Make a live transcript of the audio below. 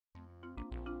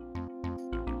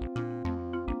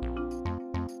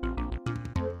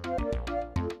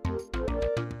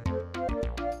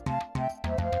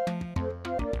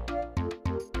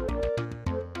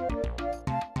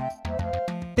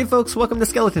Hey folks, welcome to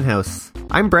Skeleton House.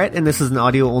 I'm Brett, and this is an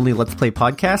audio-only Let's Play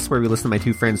podcast where we listen to my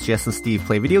two friends Jess and Steve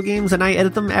play video games, and I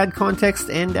edit them, add context,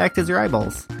 and act as your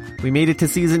eyeballs. We made it to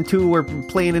Season 2, we're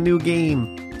playing a new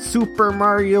game. Super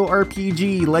Mario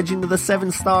RPG, Legend of the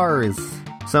Seven Stars.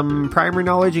 Some primer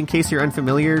knowledge in case you're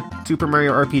unfamiliar. Super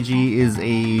Mario RPG is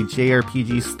a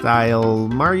JRPG-style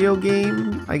Mario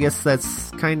game. I guess that's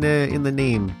kinda in the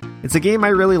name. It's a game I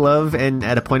really love, and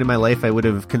at a point in my life I would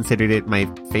have considered it my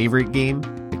favorite game.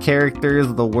 The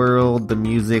characters, the world, the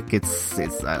music,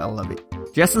 I love it.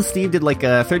 Jess and Steve did like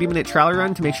a 30-minute trial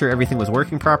run to make sure everything was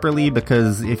working properly,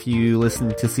 because if you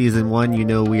listen to Season 1, you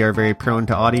know we are very prone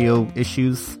to audio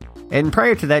issues. And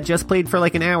prior to that, Jess played for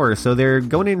like an hour, so they're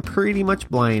going in pretty much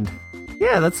blind.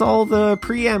 Yeah, that's all the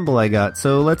preamble I got,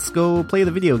 so let's go play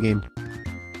the video game.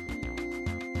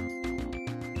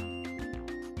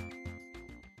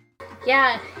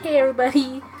 Yeah, hey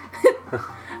everybody.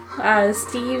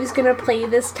 Steve's gonna play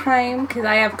this time because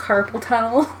I have carpal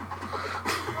tunnel.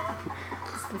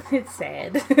 It's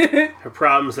sad. Her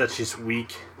problem is that she's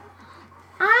weak.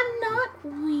 I'm not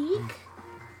weak.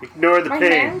 Ignore the My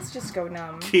pain. hands just go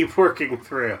numb. Keep working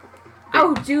through.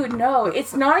 Oh, dude, no.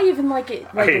 It's not even like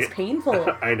it's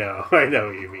painful. I know what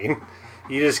you mean.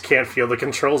 You just can't feel the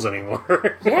controls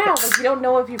anymore. Yeah, like you don't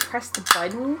know if you press the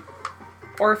button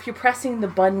or if you're pressing the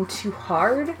button too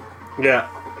hard. Yeah.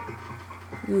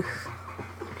 Oof.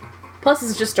 Plus,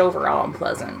 it's just overall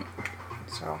unpleasant.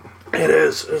 So. It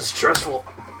is. It's stressful.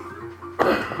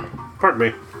 Pardon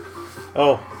me.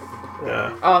 Oh.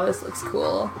 Yeah. Oh, this looks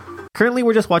cool. Currently,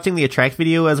 we're just watching the Attract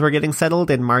video as we're getting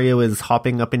settled, and Mario is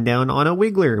hopping up and down on a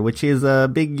Wiggler, which is a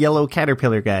big yellow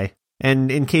caterpillar guy. And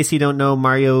in case you don't know,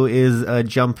 Mario is a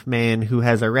jump man who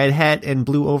has a red hat and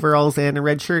blue overalls and a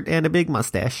red shirt and a big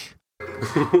mustache.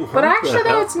 But actually,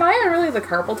 though, it's not even really the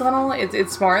carpal tunnel.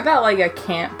 It's more that, like, I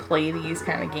can't play these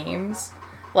kind of games.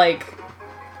 Like,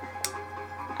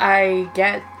 I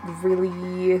get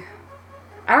really...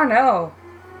 I don't know.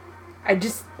 I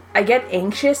get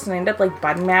anxious and I end up, like,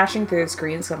 button mashing through the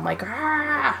screen, so I'm like,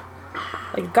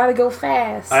 like, gotta go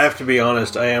fast. I have to be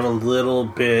honest, I am a little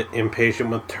bit impatient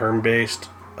with turn-based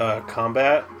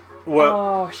combat.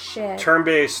 Oh, shit.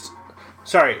 Turn-based,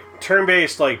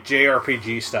 like,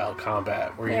 JRPG-style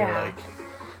combat, where you're like...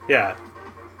 Yeah.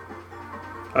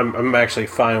 I'm actually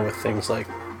fine with things like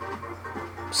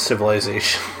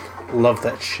Civilization. Love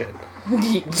that shit.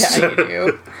 Yeah, you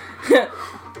do.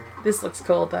 This looks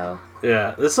cool, though.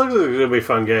 Yeah, this looks like it's gonna be a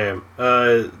fun game.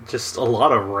 Just a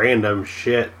lot of random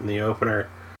shit in the opener.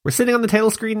 We're sitting on the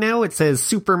title screen now. It says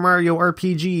Super Mario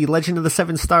RPG, Legend of the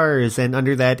Seven Stars, and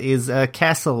under that is a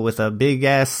castle with a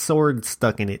big-ass sword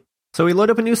stuck in it. So we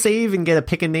load up a new save and get to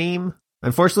pick a name.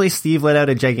 Unfortunately, Steve let out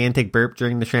a gigantic burp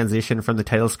during the transition from the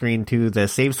title screen to the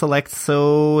save select,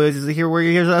 so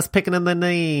here's us picking the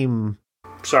name.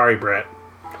 Sorry, Brett.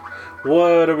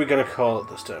 What are we gonna call it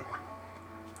this time?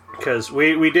 Because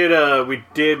we did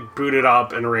boot it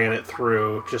up and ran it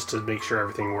through just to make sure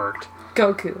everything worked.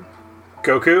 Goku?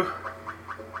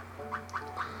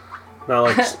 Not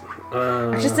like... I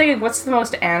was just thinking, what's the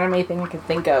most anime thing I can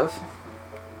think of?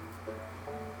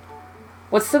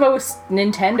 What's the most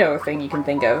Nintendo thing you can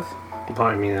think of? Well,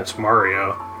 I mean, it's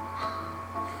Mario.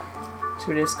 Should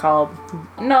we just call...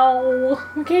 No,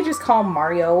 we can't just call him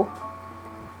Mario.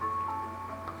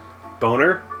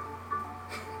 Boner?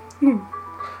 I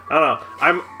don't know.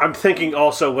 I'm thinking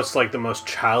also what's like the most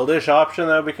childish option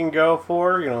that we can go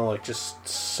for. You know, like just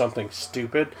something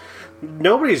stupid.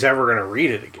 Nobody's ever going to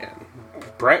read it again.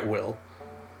 Brett will.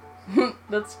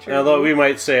 That's true. Although we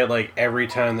might say it like every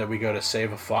time that we go to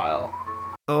save a file.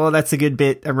 Oh, that's a good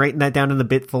bit. I'm writing that down in the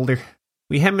bit folder.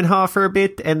 We hem and haw for a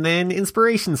bit, and then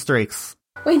inspiration strikes.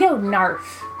 Wait, no,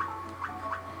 Narf.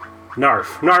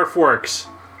 Narf works.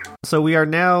 So we are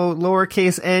now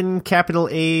lowercase n, capital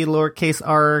A, lowercase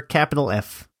r, capital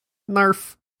F.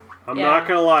 Narf. I'm not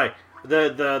gonna lie.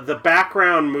 The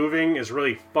background moving is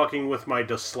really fucking with my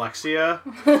dyslexia.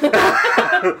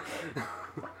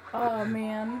 Oh,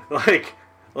 man.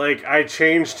 Like I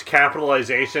changed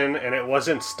capitalization and it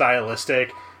wasn't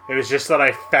stylistic. It was just that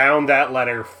I found that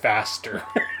letter faster.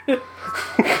 Oh,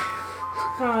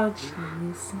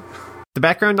 jeez. The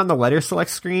background on the letter select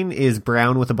screen is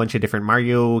brown with a bunch of different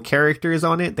Mario characters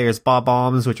on it. There's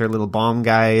Bob-Ombs, which are little bomb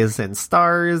guys, and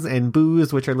Stars, and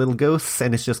Boos, which are little ghosts,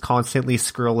 and it's just constantly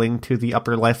scrolling to the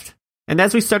upper left. And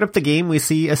as we start up the game, we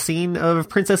see a scene of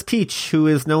Princess Peach, who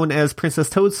is known as Princess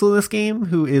Toadstool in this game,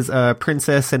 who is a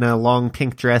princess in a long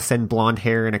pink dress and blonde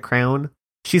hair and a crown.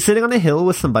 She's sitting on a hill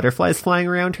with some butterflies flying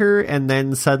around her, and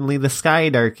then suddenly the sky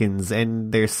darkens,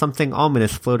 and there's something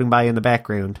ominous floating by in the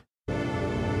background.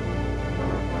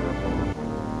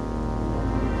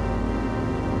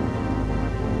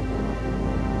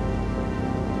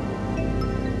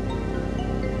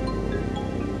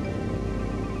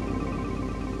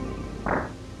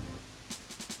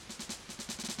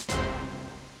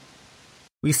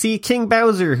 We see King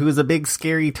Bowser, who is a big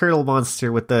scary turtle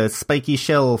monster with a spiky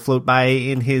shell, float by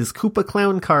in his Koopa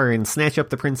clown car and snatch up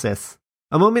the princess.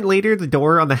 A moment later, the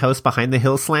door on the house behind the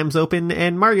hill slams open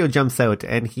and Mario jumps out,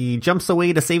 and he jumps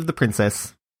away to save the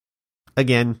princess.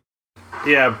 Again.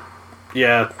 Yeah,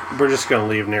 we're just gonna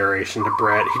leave narration to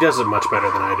Brett. He does it much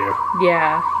better than I do.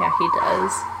 Yeah, he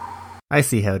does. I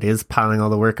see how it is, piling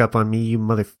all the work up on me, you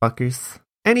motherfuckers.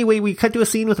 Anyway, we cut to a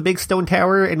scene with a big stone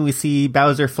tower, and we see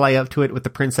Bowser fly up to it with the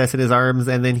princess in his arms,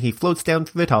 and then he floats down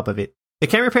through the top of it. The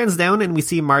camera pans down, and we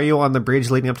see Mario on the bridge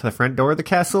leading up to the front door of the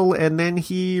castle, and then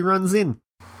he runs in.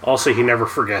 Also, he never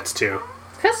forgets to.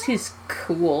 Because he's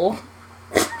cool.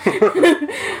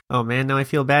 Oh man, now I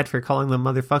feel bad for calling them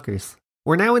motherfuckers.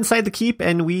 We're now inside the keep,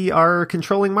 and we are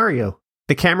controlling Mario.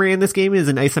 The camera in this game is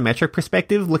an isometric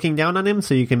perspective looking down on him,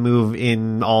 so you can move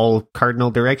in all cardinal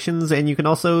directions, and you can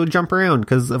also jump around,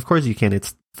 because of course you can,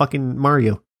 it's fucking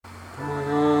Mario.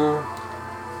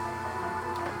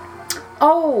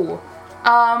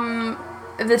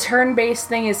 The turn-based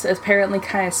thing is apparently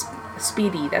kind of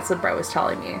speedy, that's what Brett was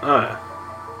telling me. Oh, yeah.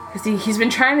 Because he's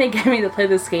been trying to get me to play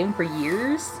this game for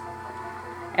years,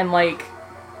 and like,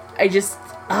 I just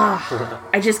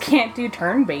can't do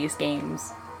turn-based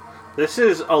games. This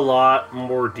is a lot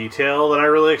more detail than I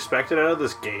really expected out of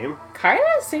this game. Kinda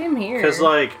same here. Because,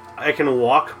 like, I can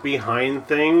walk behind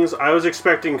things. I was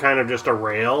expecting kind of just a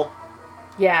rail.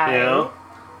 Yeah. You know?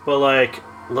 But, like,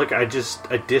 look, I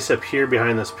disappear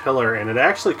behind this pillar, and it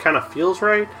actually kind of feels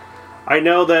right. I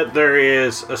know that there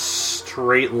is a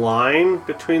straight line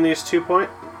between these 2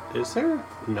 points. Is there?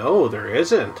 No, there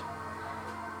isn't.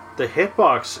 The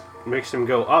hitbox makes him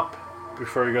go up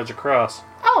before he goes across.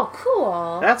 Oh,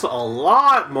 cool. That's a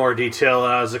lot more detail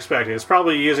than I was expecting. It's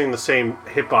probably using the same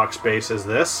hitbox base as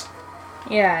this.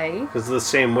 Yeah. Because it's the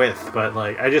same width, but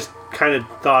like I just kind of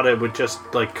thought it would just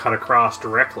like cut across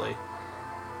directly.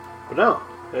 But no,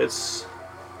 it's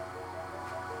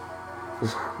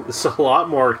a lot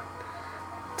more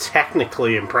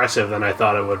technically impressive than I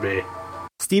thought it would be.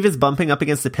 Steve is bumping up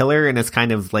against the pillar, and it's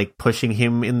kind of like pushing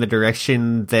him in the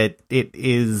direction that it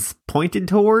is pointed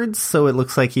towards, so it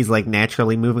looks like he's like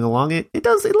naturally moving along it. It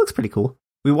looks pretty cool.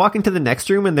 We walk into the next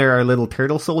room, and there are little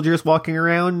turtle soldiers walking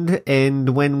around, and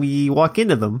when we walk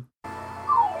into them...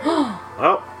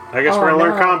 Oh, I guess we're gonna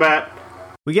learn combat.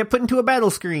 We get put into a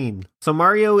battle screen. So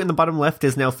Mario in the bottom left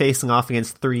is now facing off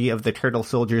against 3 of the turtle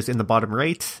soldiers in the bottom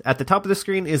right. At the top of the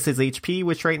screen is his HP,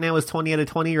 which right now is 20 out of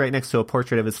 20, right next to a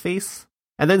portrait of his face.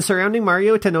 And then surrounding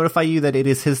Mario to notify you that it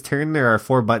is his turn, there are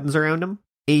 4 buttons around him.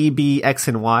 A, B, X,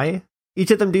 and Y.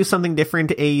 Each of them do something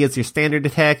different. A is your standard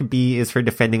attack, B is for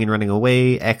defending and running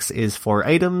away, X is for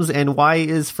items, and Y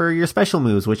is for your special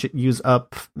moves, which use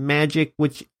up magic,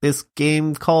 which this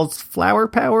game calls flower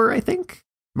power, I think?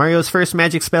 Mario's first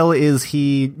magic spell is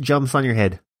he jumps on your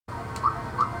head.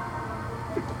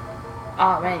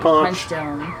 Oh man, you punched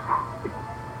him.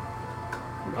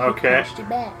 Okay. He punched you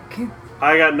back.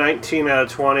 I got 19 out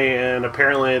of 20, and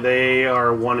apparently they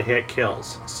are one-hit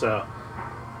kills, so...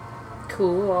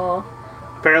 Cool.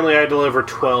 Apparently I deliver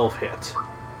 12 hits.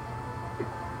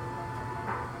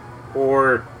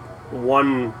 Or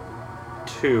 1,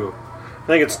 2. I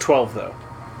think it's 12, though.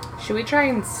 Should we try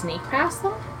and sneak past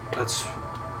them? That's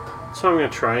what I'm going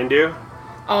to try and do.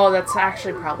 Oh, that's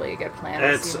actually probably a good plan.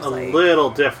 It's a little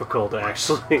difficult,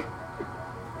 actually.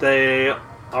 They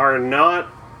are not...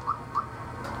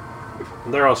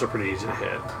 They're also pretty easy to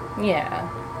hit. Yeah.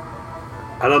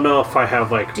 I don't know if I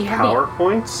have, like, power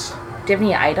points. Do you have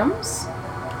any items?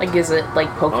 Like, is it like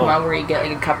Pokemon where you get,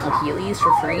 like, a couple Heelys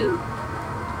for free?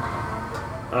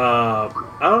 I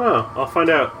don't know. I'll find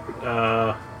out.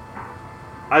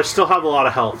 I still have a lot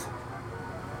of health.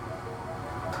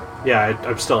 Yeah,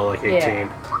 I'm still, like, 18.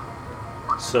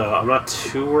 Yeah. So, I'm not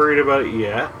too worried about it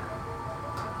yet.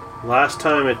 Last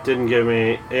time it didn't give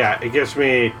me... Yeah, it gives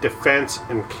me defense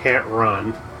and can't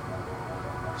run.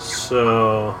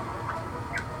 So...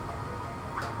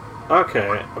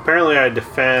 Okay, apparently I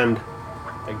defend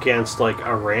against, like,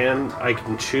 a ran... I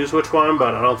can choose which one,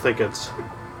 but I don't think it's...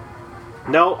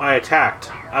 No, I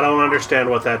attacked. I don't understand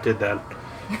what that did then.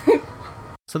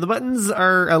 So the buttons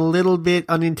are a little bit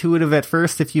unintuitive at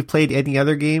first if you've played any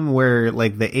other game where,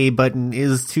 like, the A button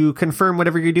is to confirm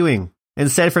whatever you're doing.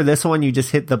 Instead, for this one, you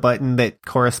just hit the button that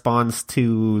corresponds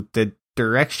to the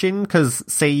direction, because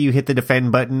say you hit the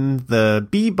defend button, the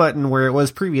B button where it was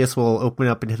previous will open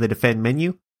up into the defend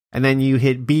menu, and then you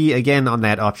hit B again on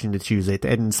that option to choose it,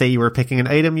 and say you were picking an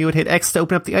item, you would hit X to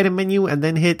open up the item menu, and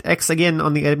then hit X again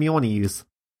on the item you want to use.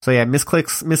 So yeah,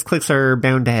 misclicks are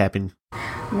bound to happen.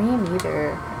 Me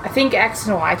neither. I think X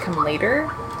and Y come later.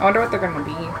 I wonder what they're going to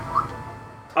be.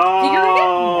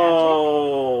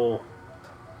 Oh.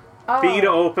 Oh. B to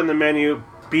open the menu,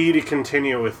 B to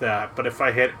continue with that. But if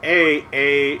I hit A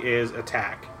is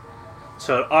attack.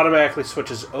 So it automatically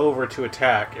switches over to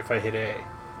attack if I hit A.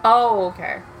 Oh,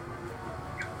 okay.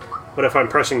 But if I'm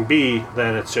pressing B,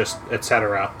 then it's just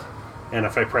etc. And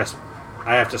if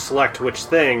I have to select which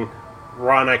thing.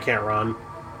 Run, I can't run.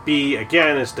 B,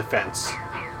 again, is defense.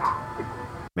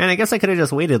 Man, I guess I could have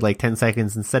just waited like 10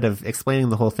 seconds instead of explaining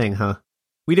the whole thing, huh?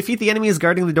 We defeat the enemies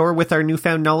guarding the door with our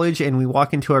newfound knowledge, and we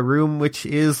walk into a room which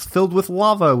is filled with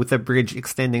lava with a bridge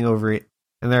extending over it.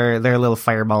 And there are little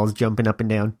fireballs jumping up and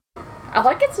down. I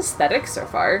like its aesthetic so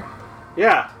far.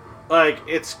 Yeah, like,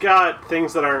 it's got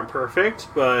things that aren't perfect,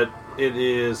 but it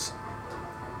is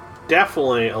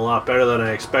definitely a lot better than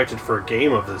I expected for a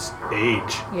game of this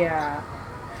age. Yeah.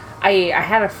 I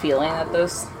had a feeling that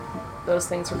those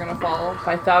things were going to fall, but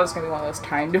I thought it was going to be one of those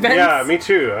timed events. Yeah, me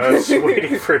too. I was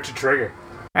waiting for it to trigger.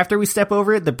 After we step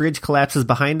over it, the bridge collapses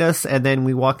behind us, and then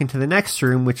we walk into the next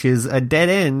room, which is a dead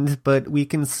end, but we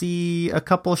can see a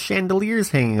couple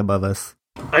chandeliers hanging above us.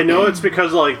 I know it's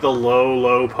because of, like, the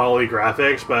low poly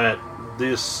graphics, but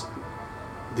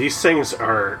these things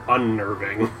are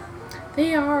unnerving.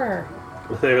 They are.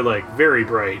 They're, like, very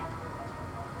bright.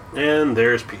 And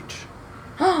there's Peach.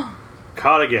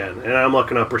 Caught again, and I'm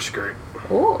looking up her skirt.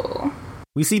 Ooh.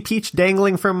 We see Peach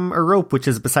dangling from a rope which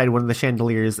is beside one of the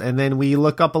chandeliers, and then we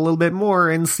look up a little bit more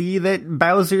and see that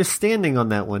Bowser's standing on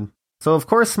that one. So of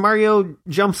course Mario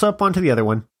jumps up onto the other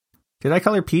one. Did I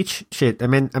call her Peach? Shit, I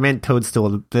meant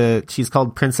Toadstool. She's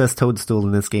called Princess Toadstool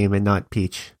in this game and not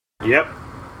Peach. Yep.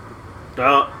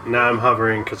 Oh, now I'm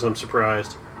hovering because I'm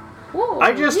surprised. Whoa,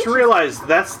 I just realized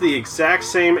that's the exact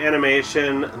same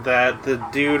animation that the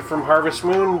dude from Harvest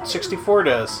Moon 64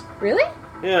 does. Really?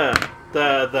 Yeah.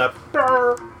 The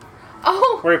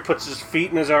Oh! where he puts his feet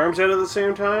and his arms out at the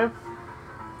same time.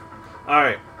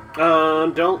 Alright.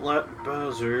 Don't let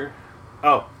Bowser...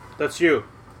 Oh, that's you.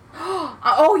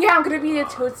 Oh yeah, I'm gonna be a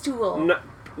Toadstool. No,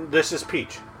 this is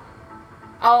Peach.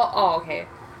 Oh, okay.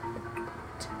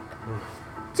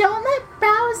 Don't let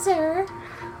Bowser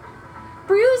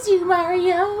bruise you,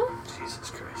 Mario.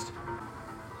 Jesus Christ.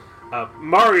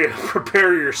 Mario,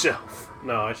 prepare yourself.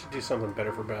 No, I should do something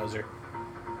better for Bowser.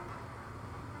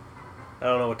 I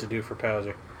don't know what to do for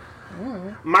Bowser.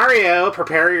 Mario,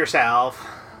 prepare yourself.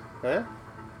 Huh?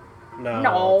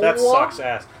 No, that sucks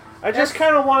ass. I just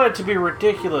kind of want it to be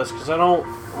ridiculous because I don't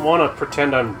want to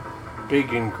pretend I'm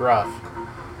big and gruff.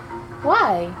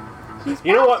 Why?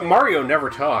 You know what? Mario never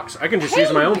talks. I can just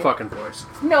use my own fucking voice.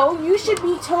 No, you should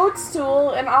be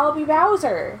Toadstool and I'll be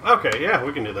Bowser. Okay, yeah,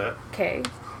 we can do that. Okay.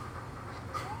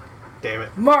 Damn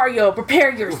it. Mario, prepare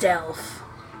yourself.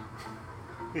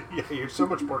 Yeah, you're so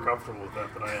much more comfortable with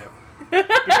that than I am.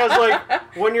 Because,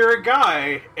 like, when you're a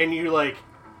guy and you, like...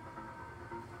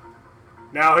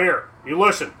 Now here, you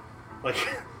listen. Like,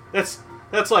 that's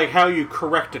like how you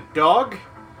correct a dog,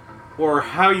 or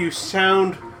how you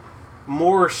sound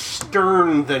more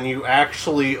stern than you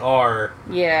actually are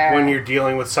when you're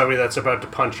dealing with somebody that's about to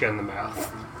punch you in the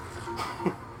mouth.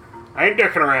 I ain't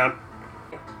dicking around.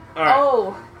 All right.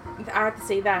 Oh, I have to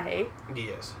say that, hey?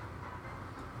 Yes.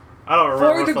 I don't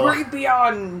remember. For the Great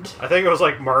Beyond. I think it was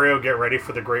like Mario, get ready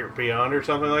for the Great Beyond or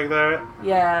something like that.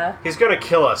 Yeah. He's gonna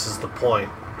kill us is the point.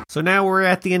 So now we're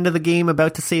at the end of the game,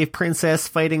 about to save Princess,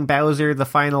 fighting Bowser, the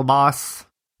final boss.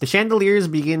 The chandeliers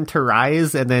begin to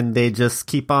rise, and then they just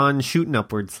keep on shooting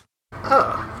upwards.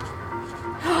 Oh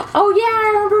yeah,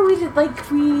 I remember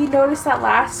we noticed that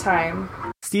last time.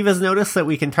 Steve has noticed that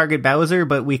we can target Bowser,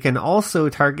 but we can also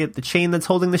target the chain that's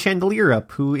holding the chandelier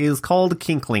up, who is called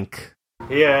Kink Link.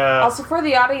 Yeah. Also, for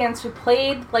the audience, we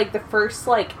played, like, the first,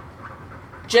 like,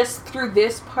 just through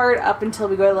this part up until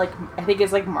we go to, like, I think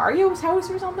it's, like, Mario's house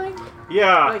or something?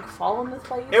 Yeah. Like, fall in this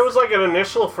place? It was like an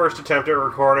initial first attempt at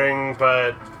recording,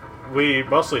 but we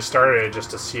mostly started it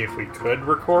just to see if we could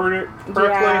record it correctly.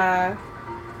 Yeah.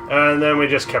 And then we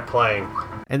just kept playing.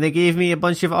 And they gave me a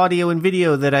bunch of audio and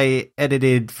video that I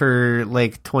edited for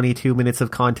like 22 minutes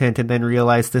of content, and then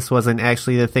realized this wasn't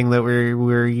actually the thing that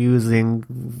we're using.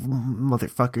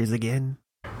 Motherfuckers again.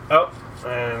 Oh,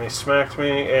 and he smacked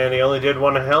me, and he only did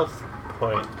 1 health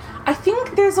point. I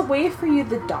think there's a way for you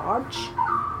to dodge.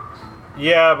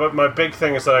 Yeah, but my big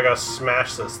thing is that I gotta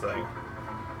smash this thing.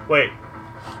 Wait.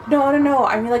 No.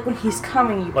 I mean, like, when he's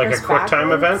coming, you like press a quick time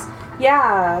backwards. event?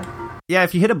 Yeah. Yeah,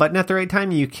 if you hit a button at the right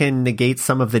time, you can negate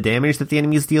some of the damage that the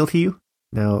enemies deal to you.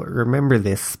 Now, remember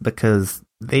this, because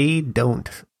they don't.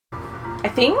 I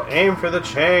think? Aim for the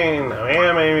chain. I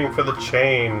am aiming for the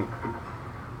chain.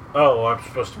 Oh, I'm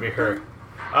supposed to be her.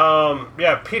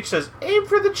 Yeah, Peach says, aim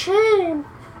for the chain.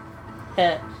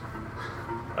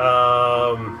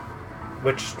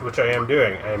 Which I am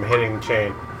doing. I am hitting the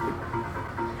chain.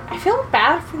 I feel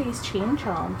bad for these chain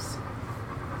chomps.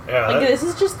 Yeah. Like, this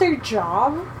is just their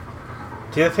job?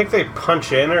 Do you think they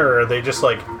punch in, or are they just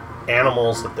like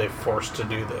animals that they forced to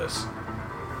do this?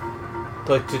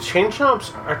 Like, are chain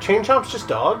chomps just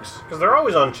dogs? Because they're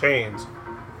always on chains.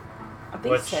 Are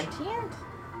they sentient?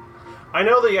 I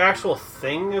know the actual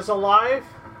thing is alive,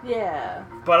 Yeah.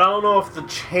 but I don't know if the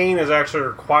chain is actually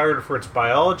required for its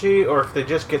biology, or if they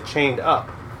just get chained up.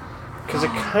 Because it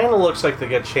kind of looks like they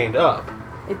get chained up.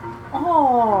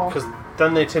 Because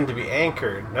then they tend to be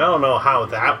anchored. And I don't know how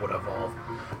that would evolve.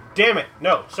 Damn it!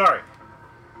 No, sorry.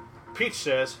 Peach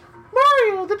says,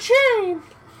 Mario, the chain!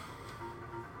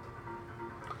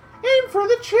 Aim for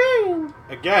the chain!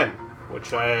 Again,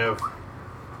 which I have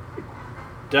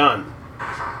done.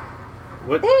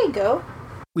 What? There you go.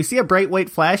 We see a bright white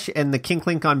flash, and the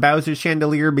Kinklink on Bowser's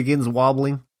chandelier begins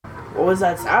wobbling. What was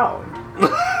that sound?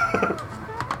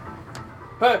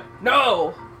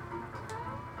 No!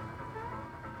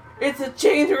 It's a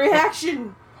chain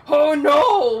reaction! Oh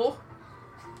no!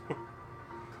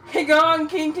 Hang on,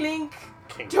 Kinklink!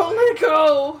 Don't let it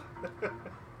go!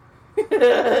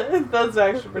 That's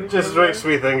actually pretty It just good. makes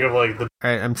me think of like the.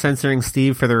 Alright, I'm censoring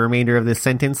Steve for the remainder of this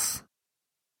sentence.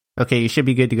 Okay, you should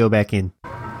be good to go back in.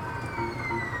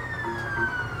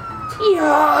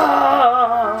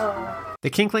 Yeah! The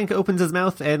Kinklink opens his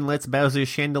mouth and lets Bowser's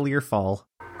chandelier fall.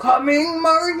 Coming,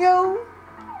 Mario!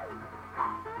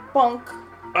 Bonk.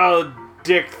 Oh,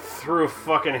 Dick threw a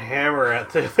fucking hammer at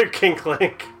the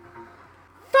Kinklink.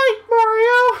 Fight,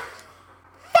 Mario!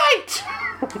 Fight!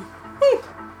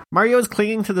 Mario's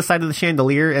clinging to the side of the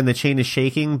chandelier and the chain is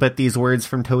shaking, but these words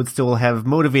from Toadstool have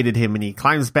motivated him and he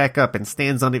climbs back up and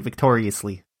stands on it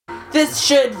victoriously. This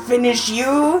should finish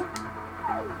you!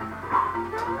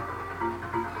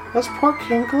 Those poor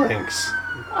Kinklinks.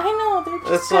 I know, they're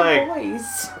just It's good like-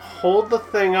 boys. Hold the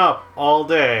thing up all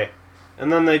day, and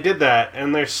then they did that,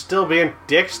 and they're still being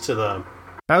dicks to them.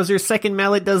 Bowser's second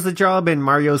mallet does the job and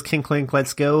Mario's Kinklink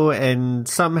lets go, and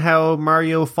somehow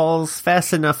Mario falls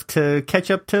fast enough to catch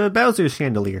up to Bowser's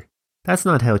chandelier. That's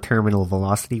not how terminal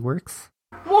velocity works.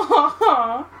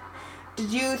 Did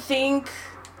you think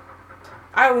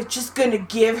I was just gonna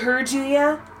give her to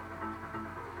you?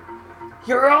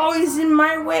 You're always in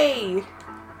my way.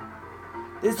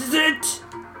 This is it.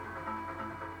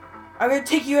 I'm gonna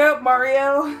take you out,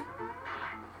 Mario.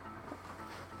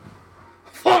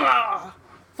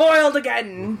 Foiled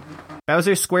again.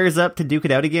 Bowser squares up to duke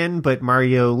it out again, but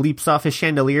Mario leaps off his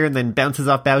chandelier and then bounces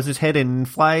off Bowser's head and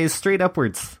flies straight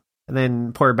upwards. And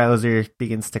then poor Bowser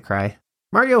begins to cry.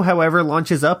 Mario, however,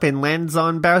 launches up and lands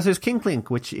on Bowser's Kinklink,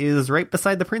 which is right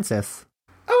beside the princess.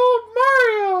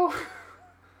 Oh, Mario!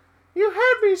 You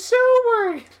had me so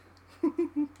worried.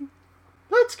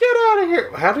 Let's get out of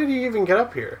here. How did he even get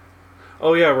up here?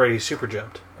 Oh, yeah, right, he super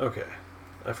jumped. Okay.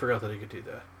 I forgot that he could do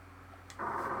that.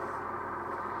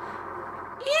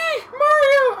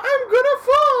 Mario, I'm gonna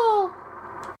fall!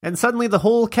 And suddenly the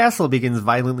whole castle begins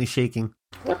violently shaking.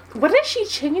 What is she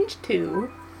changed to?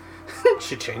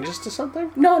 She changes to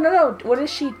something? No. What is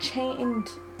she chained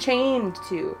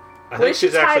to? I What think is she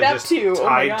she's actually tied up just to? Oh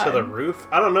my tied to the God. roof.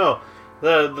 I don't know.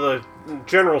 The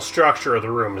general structure of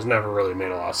the room has never really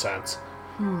made a lot of sense.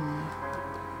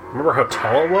 Remember how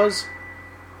tall it was?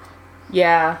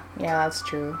 Yeah, that's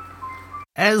true.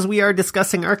 As we are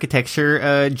discussing architecture,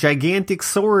 a gigantic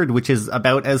sword, which is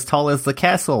about as tall as the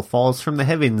castle, falls from the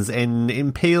heavens and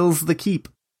impales the keep.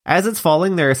 As it's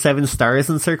falling, there are 7 stars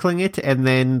encircling it, and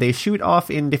then they shoot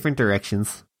off in different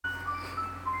directions.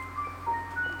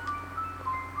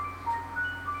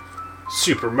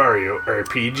 Super Mario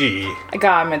RPG. I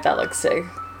gotta admit, that looks sick.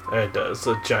 It does.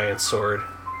 The giant sword.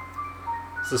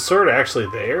 Is the sword actually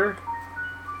there?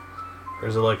 Or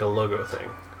is it like a logo thing?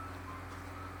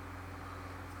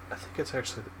 I think it's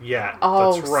actually... Yeah,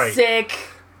 Oh, that's right. sick.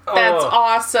 That's Oh.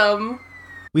 awesome.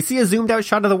 We see a zoomed out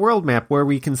shot of the world map where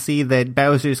we can see that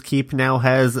Bowser's Keep now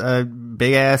has a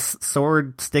big ass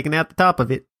sword sticking out the top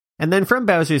of it. And then from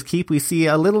Bowser's Keep, we see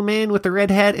a little man with a red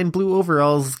hat and blue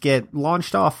overalls get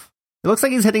launched off. It looks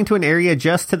like he's heading to an area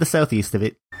just to the southeast of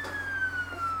it.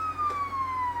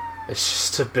 It's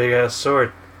just a big ass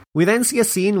sword. We then see a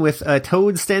scene with a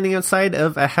toad standing outside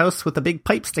of a house with a big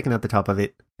pipe sticking out the top of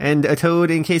it. And a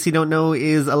toad, in case you don't know,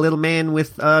 is a little man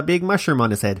with a big mushroom on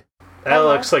his head. That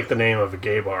looks like the name of a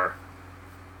gay bar.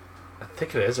 I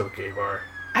think it is a gay bar.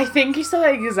 I think you said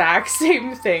the exact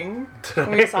same thing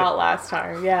when we saw it last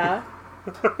time, yeah.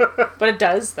 But it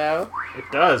does, though. It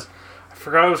does. I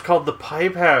forgot it was called the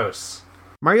Pipe House.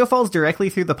 Mario falls directly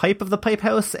through the pipe of the pipe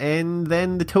house, and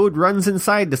then the toad runs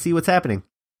inside to see what's happening.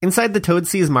 Inside, the Toad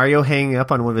sees Mario hanging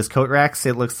up on one of his coat racks.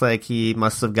 It looks like he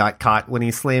must have got caught when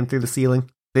he slammed through the ceiling.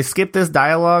 They skip this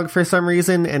dialogue for some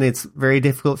reason, and it's very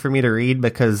difficult for me to read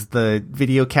because the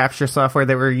video capture software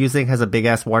that we're using has a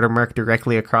big-ass watermark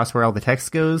directly across where all the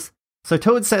text goes. So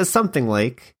Toad says something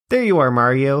like, "There you are,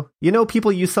 Mario. You know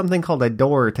people use something called a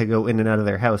door to go in and out of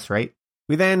their house, right?"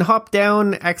 We then hop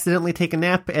down, accidentally take a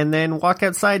nap, and then walk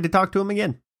outside to talk to him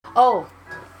again. Oh.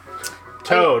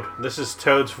 Toad. This is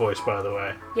Toad's voice, by the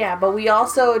way. Yeah, but we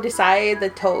also decided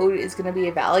that Toad is going to be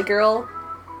a Valley Girl.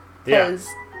 Because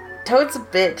Toad's a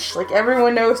bitch. Like,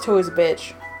 everyone knows Toad's a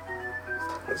bitch.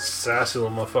 Sassy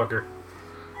little motherfucker.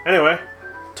 Anyway,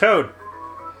 Toad.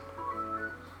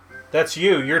 That's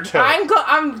you. You're Toad.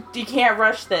 You can't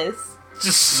rush this.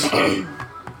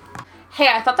 Hey,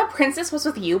 I thought the princess was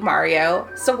with you, Mario.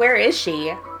 So where is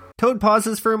she? Toad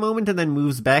pauses for a moment and then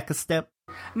moves back a step.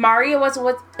 Mario was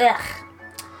with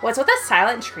the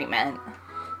silent treatment?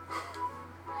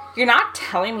 You're not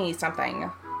telling me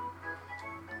something.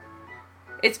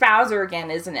 It's Bowser again,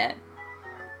 isn't it?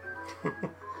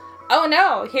 Oh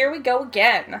no, here we go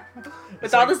again.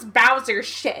 With all this Bowser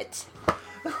shit.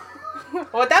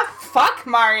 What the fuck,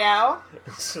 Mario?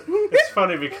 It's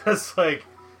funny because, like,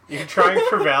 you're trying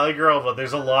for Valley Girl, but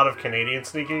there's a lot of Canadian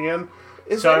sneaking in.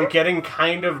 I'm getting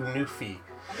kind of Newfie.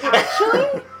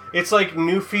 Actually? It's like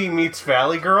Newfie meets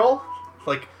Valley Girl.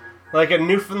 Like a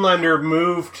Newfoundlander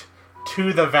moved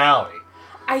to the valley.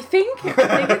 I think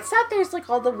it's that there's, like,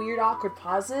 all the weird awkward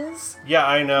pauses. Yeah,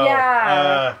 I know.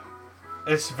 Yeah.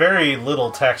 It's very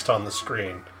little text on the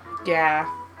screen.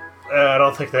 Yeah. I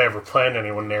don't think they ever planned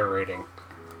anyone narrating.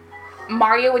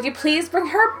 Mario, would you please bring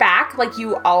her back like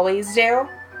you always do?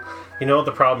 You know what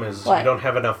the problem is? What? You don't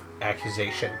have enough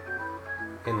accusation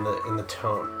in the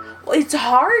tone. Well, it's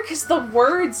hard because the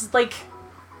words, like,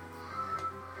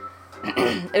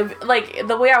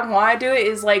 the way I want to do it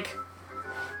is like,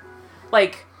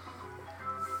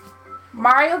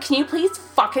 Mario, can you please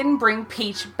fucking bring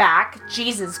Peach back?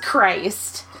 Jesus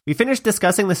Christ. We finish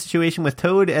discussing the situation with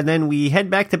Toad, and then we head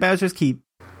back to Bowser's Keep.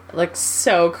 It looks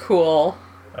so cool.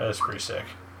 That is pretty sick.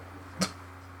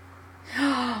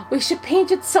 We should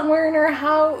paint it somewhere in our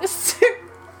house.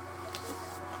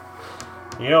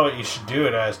 You know what you should do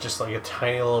it as? Just like a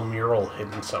tiny little mural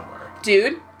hidden somewhere.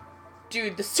 Dude,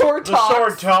 the sword talks. The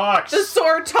sword talks! The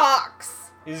sword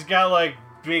talks! He's got, like,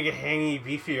 big, hangy,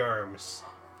 beefy arms.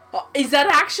 Is that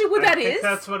actually what that I think is?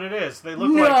 that's what it is. They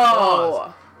look like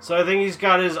claws. So I think he's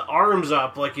got his arms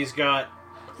up like he's got...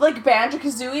 Like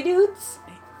Banjo-Kazooie dudes?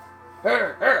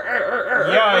 Yeah,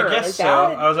 I guess so.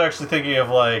 I was actually thinking of,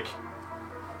 like...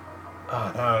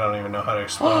 Oh, now I don't even know how to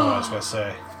explain what I was going to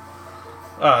say.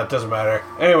 It doesn't matter.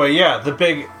 Anyway, yeah, the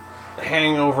big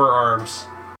hangover arms.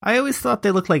 I always thought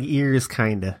they looked like ears,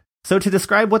 kinda. So to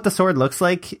describe what the sword looks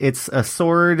like, it's a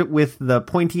sword with the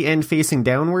pointy end facing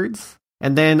downwards.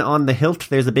 And then on the hilt,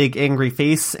 there's a big angry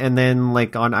face. And then,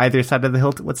 like, on either side of the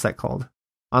hilt, what's that called?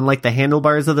 On, like, the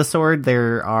handlebars of the sword,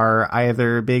 there are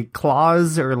either big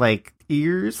claws or, like,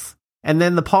 ears. And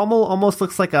then the pommel almost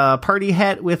looks like a party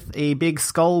hat with a big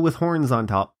skull with horns on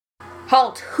top.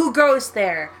 Halt! Who goes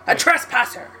there? A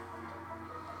trespasser!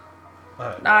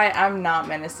 I'm not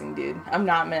menacing, dude. I'm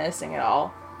not menacing at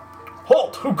all.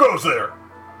 Halt! Who goes there?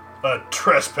 A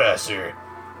trespasser.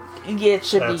 Yeah, it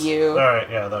should be you.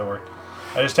 Alright, yeah, that'll work.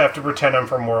 I just have to pretend I'm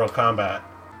from Mortal Kombat.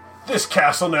 This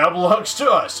castle now belongs to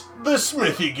us, the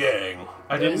Smithy Gang.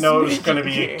 I didn't know it was going to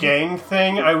be a gang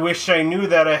thing. I wish I knew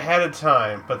that ahead of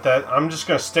time, but I'm just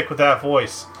going to stick with that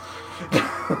voice.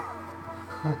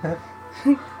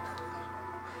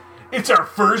 It's our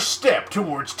first step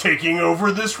towards taking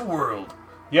over this world.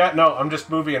 Yeah, no, I'm just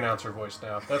movie announcer voice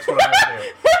now. That's what I'm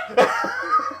going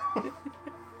to do.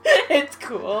 It's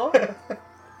cool.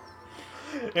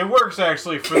 It works,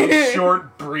 actually, for these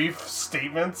short, brief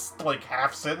statements, like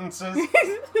half sentences.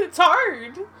 It's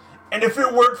hard. And if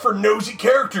it weren't for nosy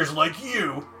characters like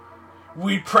you,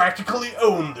 we'd practically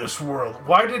own this world.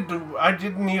 I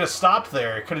didn't need to stop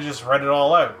there. I could have just read it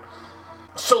all out.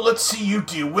 So let's see you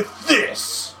deal with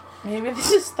this. Maybe they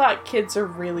just thought kids are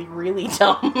really, really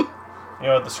dumb. You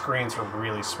know, the screens were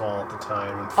really small at the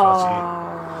time and fuzzy.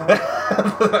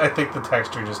 I think the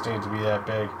texture just needed to be that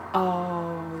big.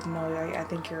 Oh, no, I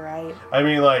think you're right. I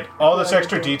mean, like, all this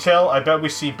extra detail, I bet we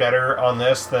see better on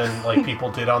this than, like,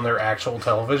 people did on their actual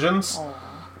televisions. Oh.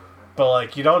 But,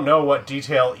 like, you don't know what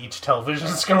detail each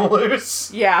television's gonna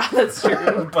lose. Yeah, that's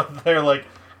true. But they're like,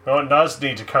 what does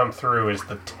need to come through is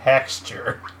the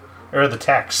texture. Or the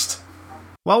text.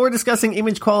 While we're discussing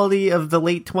image quality of the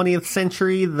late 20th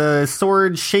century, the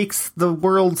sword shakes the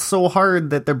world so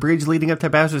hard that the bridge leading up to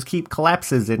Bowser's Keep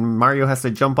collapses and Mario has to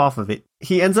jump off of it.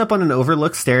 He ends up on an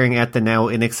overlook staring at the now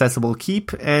inaccessible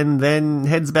keep and then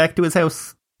heads back to his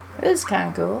house. It is kind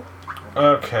of cool.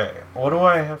 Okay, what do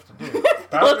I have to do?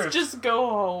 Let's just go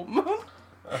home.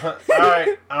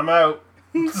 Alright, I'm out.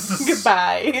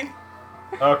 Goodbye.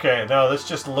 Okay, no, this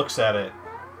just looks at it.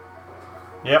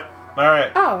 Yep,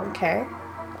 alright. Oh, okay.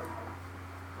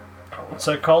 What's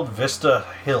that called? Vista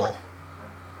Hill.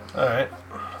 Alright.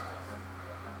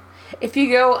 If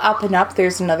you go up and up,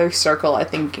 there's another circle I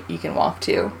think you can walk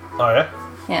to. Oh, yeah?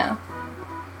 Yeah.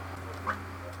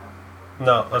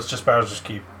 No, that's just Bowser's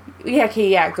Keep. Yeah, okay,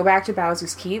 yeah. Go back to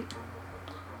Bowser's Keep.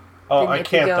 Oh, Then you I have to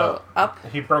can't, go though. up.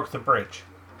 He broke the bridge.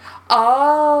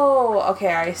 Oh,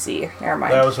 okay, I see. Never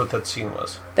mind. That was what that scene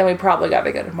was. Then we probably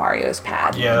gotta go to Mario's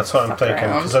pad. Yeah, that's what I'm Fuck thinking,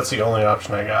 around. because that's the only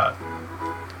option I got.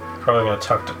 Probably gonna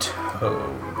talk to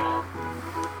Toad.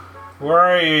 Where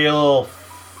are you little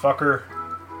fucker?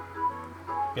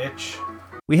 Bitch.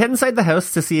 We head inside the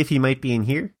house to see if he might be in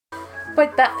here.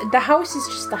 But the house is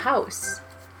just the house.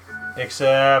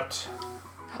 Except...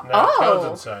 now Oh.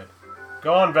 Toad's inside.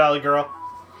 Go on, Valley Girl.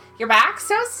 You're back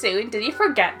so soon. Did you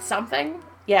forget something?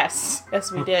 Yes.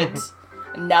 Yes, we did.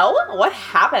 No? What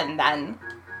happened then?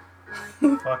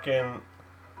 Fucking...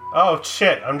 Oh,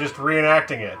 shit. I'm just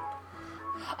reenacting it.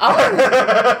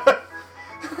 Oh!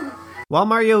 While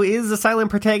Mario is a silent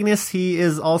protagonist, he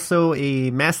is also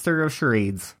a master of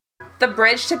charades. The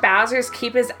bridge to Bowser's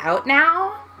Keep is out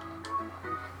now?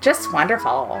 Just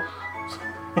wonderful.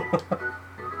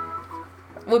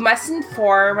 We must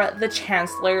inform the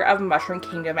Chancellor of Mushroom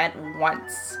Kingdom at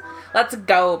once. Let's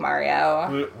go,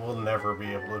 Mario. We'll never be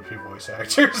able to be voice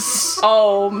actors.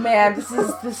 Oh man,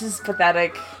 this is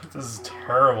pathetic. This is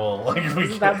terrible. Like, we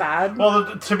Is that bad?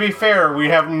 Well, to be fair, we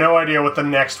have no idea what the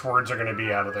next words are going to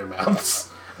be out of their mouths.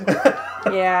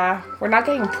 Yeah, we're not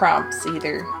getting prompts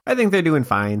either. I think they're doing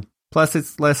fine. Plus,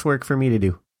 it's less work for me to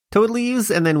do. Toad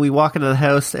leaves, and then we walk into the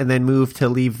house and then move to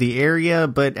leave the area,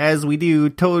 but as we do,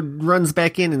 Toad runs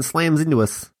back in and slams into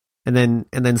us. And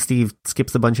then Steve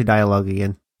skips a bunch of dialogue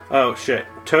again. Oh, shit.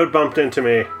 Toad bumped into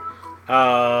me.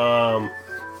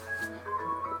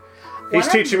 He's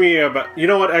teaching me about... You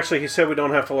know what? Actually, he said we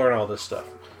don't have to learn all this stuff.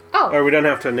 Oh. Or we don't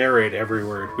have to narrate every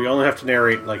word. We only have to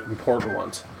narrate, like, important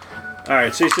ones.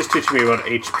 Alright, so he's just teaching me about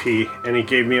HP, and he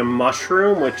gave me a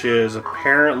mushroom, which is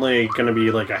apparently going to be,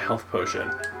 like, a health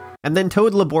potion. And then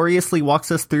Toad laboriously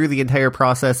walks us through the entire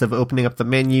process of opening up the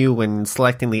menu and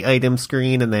selecting the item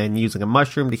screen and then using a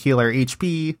mushroom to heal our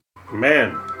HP.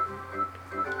 Man.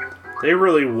 They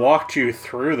really walked you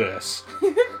through this.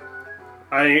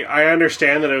 I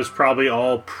understand that it was probably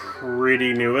all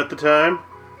pretty new at the time.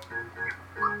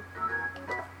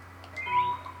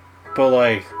 But,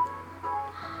 like...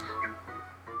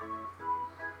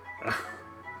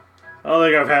 I don't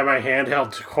think I've had my hand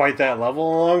held to quite that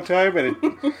level in a long time,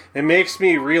 and it makes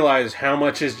me realize how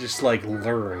much is just, like,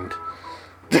 learned.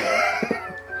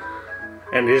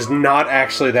 And is not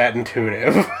actually that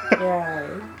intuitive.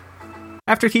 Yeah.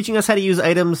 After teaching us how to use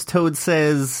items, Toad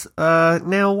says,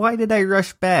 now why did I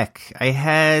rush back? I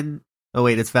had... Oh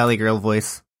wait, it's Valley Girl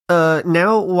voice.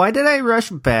 Now why did I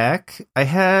rush back? I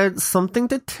had something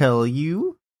to tell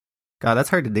you. God, that's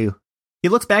hard to do. He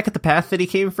looks back at the path that he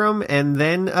came from, and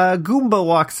then Goomba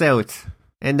walks out.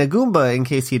 And a Goomba, in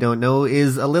case you don't know,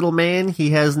 is a little man.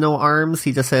 He has no arms,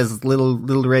 he just has little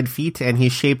red feet, and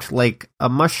he's shaped like a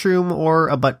mushroom or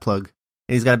a butt plug.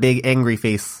 And he's got a big angry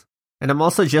face. And I'm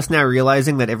also just now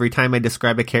realizing that every time I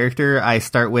describe a character, I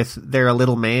start with, they're a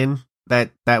little man. That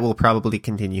will probably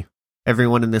continue.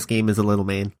 Everyone in this game is a little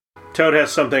man. Toad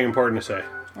has something important to say.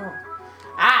 Oh.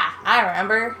 Ah, I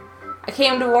remember. I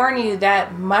came to warn you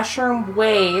that Mushroom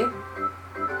Way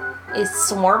is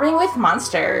swarming with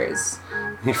monsters.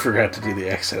 You forgot to do the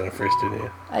accent at first, didn't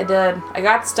you? I did. I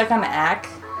got stuck on Ack.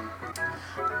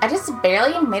 I just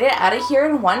barely made it out of here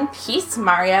in one piece,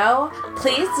 Mario.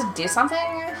 Please do something.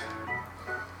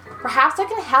 Perhaps I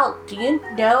can help. Do you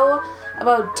know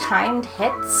about timed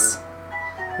hits?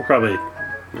 We'll probably...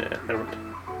 Yeah, never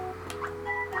mind.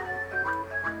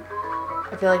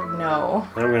 I feel like no.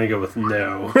 I'm gonna go with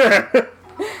no.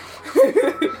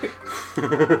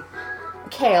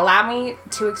 Okay, allow me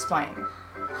to explain.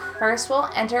 First, we'll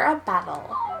enter a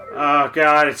battle. Oh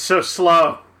god, it's so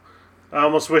slow. I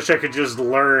almost wish I could just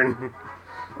learn,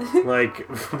 like,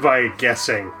 by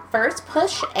guessing. First,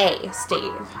 push A,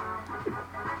 Steve.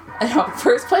 No,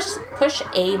 first push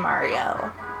A,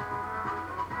 Mario.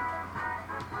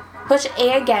 Push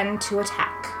A again to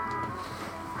attack.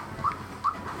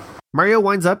 Mario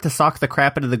winds up to sock the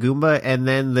crap out of the Goomba, and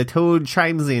then the Toad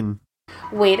chimes in.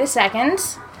 Wait a second.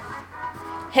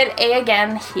 Hit A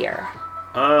again here.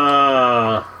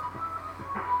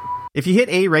 If you hit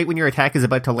A right when your attack is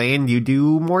about to land, you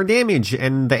do more damage,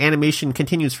 and the animation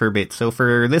continues for a bit. So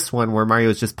for this one, where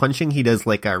Mario's just punching, he does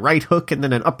like a right hook and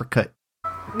then an uppercut.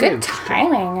 Good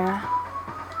timing.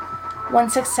 When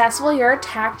successful, your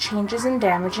attack changes and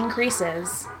damage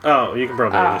increases. Oh, you can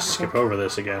probably just skip over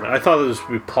this again. I thought this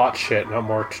would be plot shit, not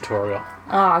more tutorial.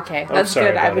 Oh, okay. That's sorry,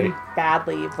 good. I've buddy. been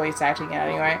badly voice acting it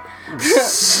anyway.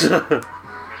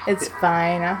 It's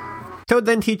fine. Toad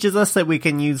then teaches us that we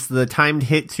can use the timed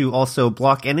hit to also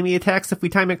block enemy attacks if we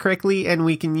time it correctly, and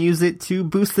we can use it to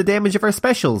boost the damage of our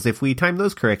specials if we time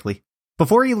those correctly.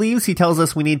 Before he leaves, he tells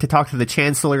us we need to talk to the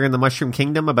Chancellor in the Mushroom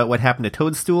Kingdom about what happened to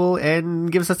Toadstool,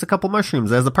 and gives us a couple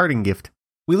mushrooms as a parting gift.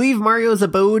 We leave Mario's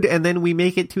abode, and then we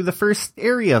make it to the first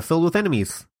area filled with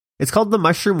enemies. It's called the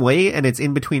Mushroom Way, and it's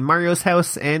in between Mario's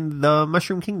house and the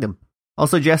Mushroom Kingdom.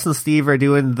 Also, Jess and Steve are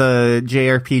doing the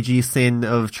JRPG sin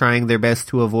of trying their best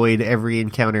to avoid every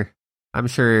encounter. I'm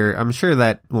sure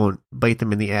that won't bite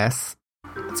them in the ass.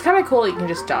 It's kind of cool that you can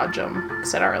just dodge them,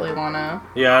 because I don't really want to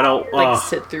Yeah, I don't...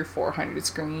 sit through 400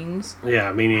 screens.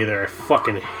 Yeah, me neither. I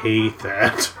fucking hate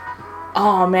that.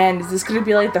 Oh man, is this going to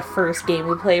be like the first game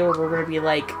we play where we're going to be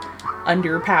like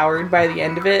underpowered by the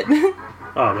end of it?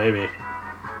 Oh, maybe.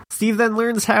 Steve then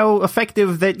learns how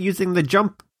effective that using the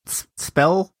jump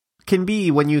spell can be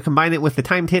when you combine it with the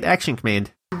timed hit action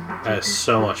command. That is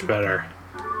so much better.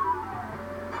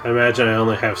 I imagine I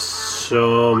only have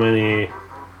so many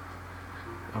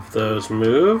of those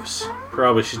moves.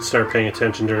 Probably should start paying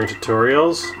attention during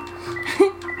tutorials.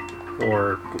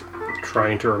 Or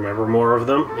trying to remember more of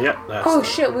them. Yep, that's... Oh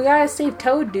shit, we gotta save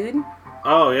Toad, dude.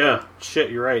 Oh yeah,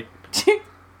 shit, you're right. I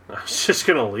was just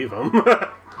gonna leave him.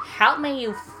 Help me,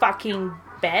 you fucking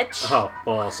bitch. Oh,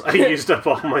 balls. I used up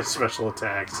all my special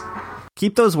attacks.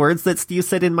 Keep those words that Steve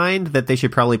said in mind, that they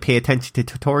should probably pay attention to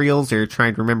tutorials or try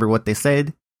and remember what they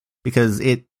said, because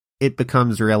it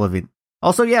becomes relevant.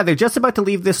 Also, yeah, they're just about to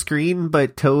leave this screen,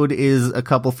 but Toad is a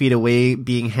couple feet away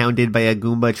being hounded by a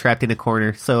Goomba trapped in a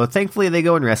corner, so thankfully they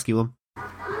go and rescue him.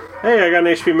 Hey, I got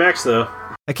an HP max though.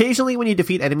 Occasionally when you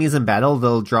defeat enemies in battle,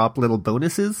 they'll drop little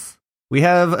bonuses. We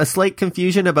have a slight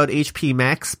confusion about HP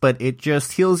max, but it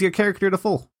just heals your character to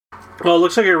full. Well, it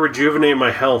looks like I rejuvenate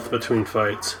my health between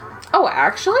fights. Oh,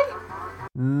 actually?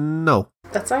 No.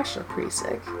 That's actually pretty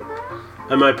sick.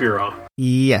 I might be wrong.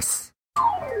 Yes.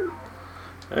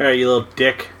 Alright, you little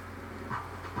dick.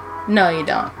 No, you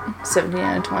don't. 17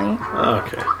 out of 20.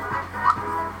 Okay.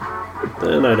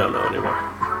 Then I don't know anymore.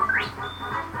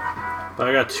 But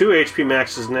I got 2 HP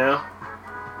maxes now.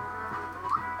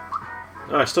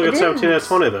 Oh, I still got 17 out of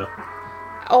 20 though.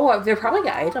 Oh, they're probably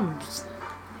items.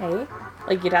 Hey?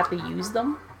 Like, you'd have to use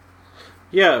them?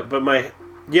 Yeah, but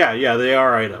Yeah, they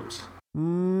are items.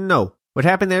 No. What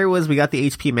happened there was we got the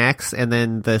HP max, and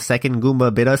then the second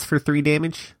Goomba bit us for 3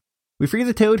 damage. We free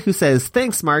the Toad, who says,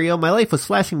 "Thanks, Mario, my life was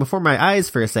flashing before my eyes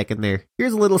for a second there.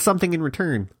 Here's a little something in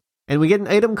return." And we get an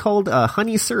item called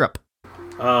honey syrup.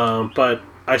 But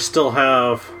I still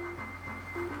have...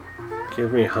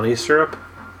 Give me honey syrup?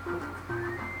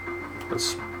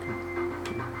 That's...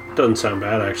 Doesn't sound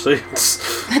bad, actually.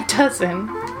 That doesn't.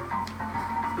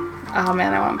 Oh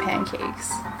man, I want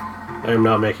pancakes. I am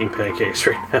not making pancakes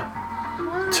right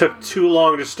now. Took too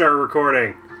long to start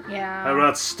recording. Yeah. I'm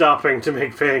not stopping to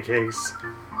make pancakes.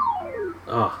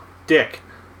 Oh, dick.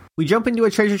 We jump into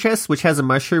a treasure chest, which has a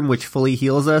mushroom which fully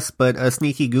heals us, but a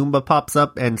sneaky Goomba pops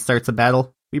up and starts a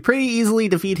battle. We pretty easily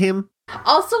defeat him.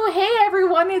 Also, hey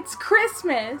everyone, it's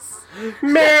Christmas!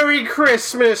 Merry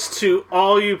Christmas to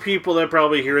all you people that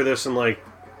probably hear this in, like,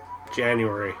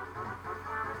 January.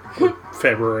 Or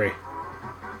February.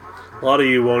 A lot of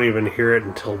you won't even hear it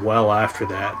until well after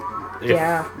that. If,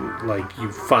 like,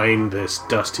 you find this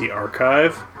dusty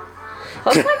archive.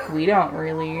 Plus, like, we don't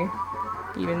really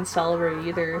even celebrate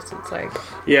either, so it's like...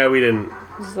 Yeah, we didn't.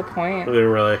 What's the point? We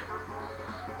didn't really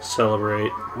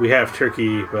celebrate. We have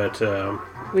turkey, but,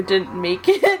 We didn't make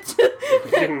it.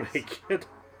 we didn't make it.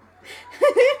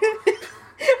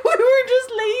 We were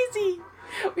just lazy.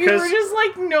 We were just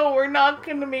like, no, we're not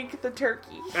going to make the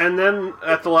turkey. And then,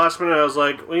 at the last minute, I was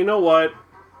like, well, you know what?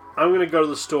 I'm going to go to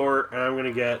the store, and I'm going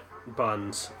to get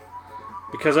buns.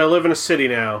 Because I live in a city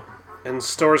now, and the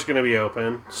store's going to be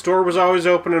open. Store was always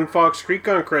open in Fox Creek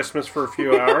on Christmas for a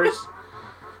few hours.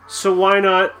 So why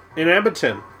not in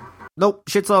Edmonton? Nope,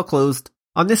 shit's all closed.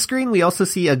 On this screen, we also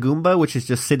see a Goomba, which is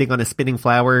just sitting on a spinning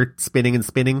flower, spinning and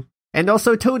spinning. And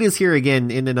also Toad is here again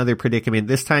in another predicament.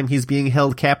 This time he's being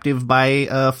held captive by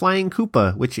a flying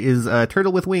Koopa, which is a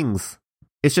turtle with wings.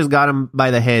 It's just got him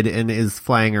by the head and is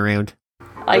flying around.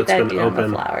 I like That's that been dude on the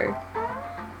open. flower.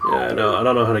 Yeah, no, I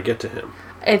don't know how to get to him.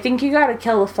 I think you gotta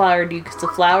kill the flower dude, because the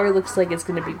flower looks like it's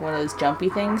gonna be one of those jumpy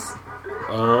things.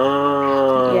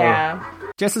 Oh. Yeah.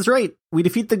 Jess is right. We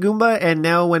defeat the Goomba, and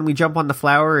now when we jump on the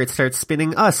flower, it starts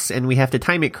spinning us, and we have to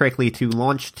time it correctly to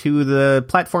launch to the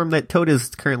platform that Toad is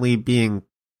currently being...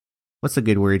 What's a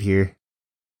good word here?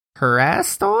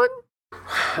 Harassed on?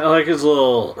 I like his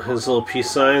little peace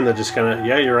sign that just kind of...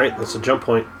 Yeah, you're right. That's a jump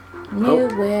point. Knew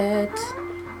it.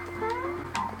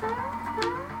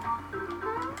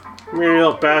 Come here, you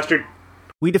little bastard.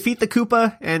 We defeat the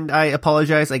Koopa, and I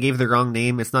apologize, I gave the wrong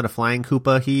name. It's not a flying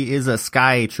Koopa, he is a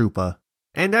Sky Troopa.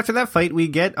 And after that fight, we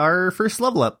get our first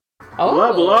level up. Oh.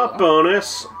 Level up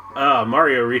bonus.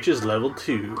 Mario reaches level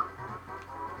 2.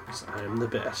 'Cause I'm the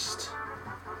best.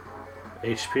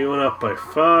 HP went up by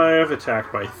 5,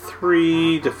 attack by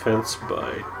 3, defense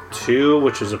by 2,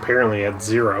 which is apparently at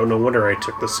 0. No wonder I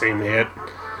took the same hit.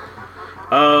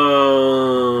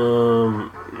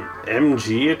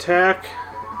 MG attack?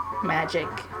 Magic.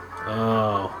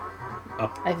 Oh.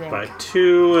 Up I think. by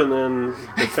 2, and then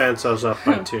defense I was up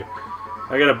by 2.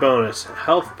 I got a bonus.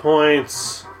 Health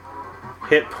points,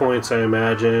 hit points, I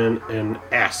imagine, and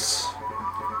S.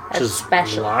 Which That's is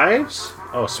special. lives?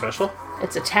 Oh, special?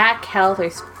 It's attack, health, or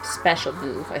special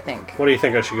move, I think. What do you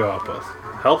think I should go up with?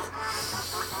 Health?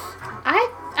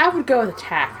 I would go with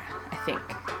attack, I think.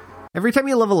 Every time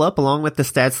you level up, along with the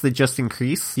stats that just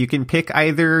increase, you can pick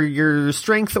either your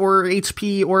strength or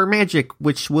HP or magic,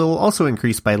 which will also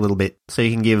increase by a little bit. So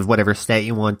you can give whatever stat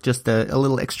you want just a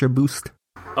little extra boost.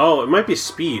 Oh, it might be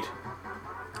speed.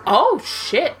 Oh,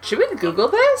 shit. Should we Google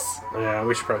this? Yeah,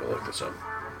 we should probably look this up.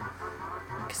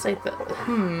 Because, like,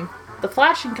 the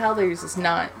flashing colors is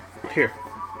not... Here.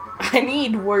 I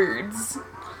need words.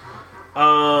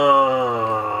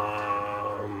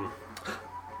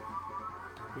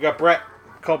 We got Brett.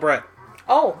 Call Brett.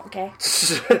 Oh, okay.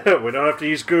 We don't have to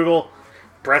use Google.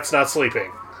 Brett's not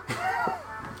sleeping.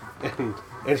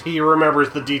 and he remembers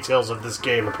the details of this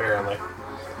game, apparently.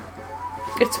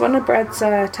 It's one of Brett's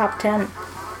top 10.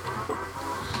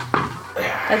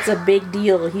 That's a big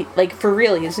deal. He, like, for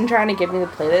real, he's been trying to get me to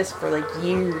play this for, like,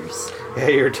 years. Yeah,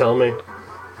 you're telling me.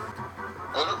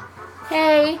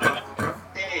 Hey.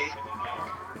 Hey.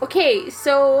 Okay,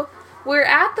 so we're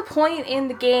at the point in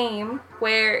the game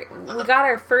where we got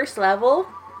our first level.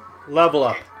 Level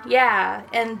up. Yeah,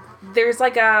 and there's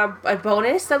like a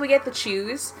bonus that we get to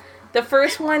choose. The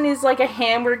first one is like a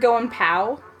hammer going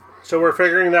pow. So we're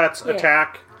figuring that's Yeah.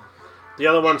 attack. The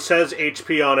other one says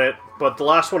HP on it, but the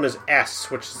last one is S,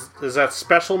 which is that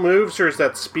special moves or is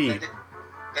that speed?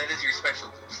 That is your special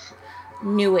moves.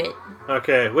 Knew it.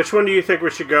 Okay, which one do you think we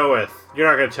should go with? You're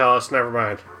not going to tell us, never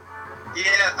mind. Yeah,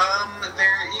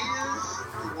 there is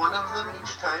one of them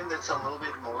each time that's a little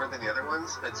bit more than the other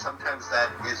ones, but sometimes that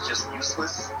is just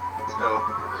useless. So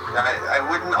I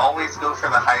wouldn't always go for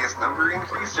the highest number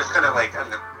increase, just kind of like... I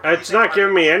don't know. It's not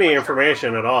giving me any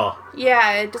information at all.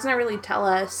 Yeah, it doesn't really tell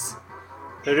us.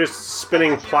 They're just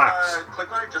spinning If you, plaques.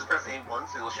 click on it, just press aim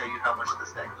once, it'll show you how much the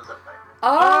stack goes up by.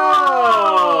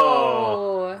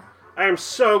 Oh! I am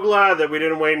so glad that we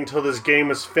didn't wait until this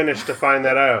game is finished to find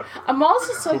that out. I'm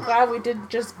also so glad we didn't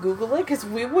just Google it, because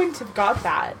we wouldn't have got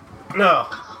that. No.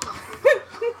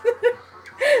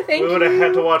 Thank We would have you.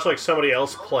 had to watch like somebody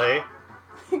else play.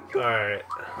 Alright.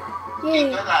 Yay.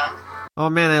 Good luck. Oh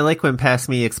man, I like when past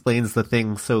me explains the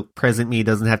thing so present me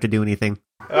doesn't have to do anything.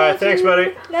 Alright, thanks,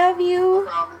 buddy. Love you.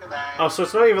 Problem, goodbye. Oh, so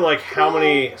it's not even like how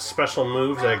many special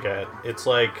moves I get. It's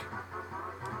like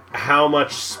how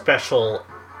much special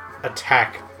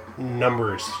attack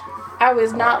numbers. I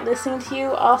was not listening to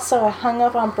you. Also, I hung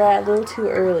up on Brad a little too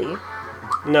early.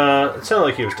 Nah, it sounded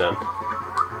like he was done.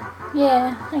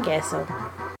 Yeah, I guess so.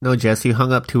 No, Jess, you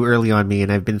hung up too early on me,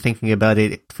 and I've been thinking about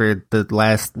it for the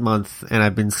last month, and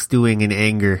I've been stewing in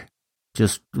anger.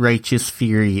 Just righteous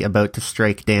fury about to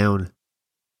strike down.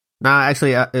 Nah,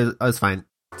 actually, I was fine.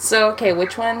 So, okay,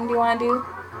 which one do you want to do?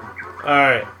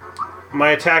 Alright.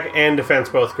 My attack and defense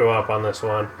both go up on this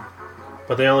one.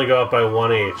 But they only go up by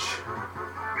 1 each.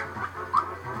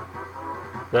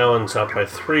 That one's up by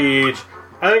 3 each.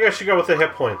 I think I should go with the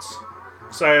hit points.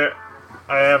 So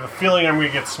I have a feeling I'm going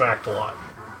to get smacked a lot.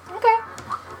 Okay.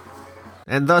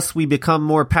 And thus we become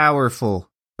more powerful.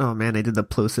 Oh man, I did the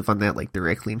plosive on that like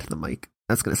directly into the mic.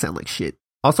 That's gonna sound like shit.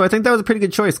 Also, I think that was a pretty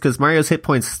good choice, because Mario's hit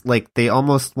points, like, they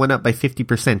almost went up by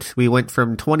 50%. We went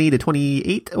from 20 to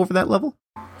 28 over that level?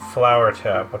 Flower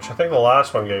tab, which I think the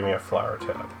last one gave me a flower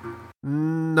tab.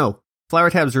 No.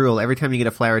 Flower tabs rule. Every time you get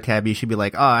a flower tab, you should be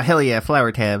like, hell yeah,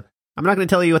 flower tab. I'm not going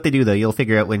to tell you what they do, though. You'll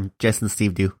figure out when Jess and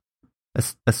Steve do.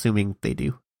 assuming they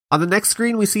do. On the next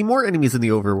screen, we see more enemies in the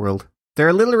overworld. There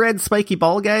are little red spiky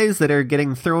ball guys that are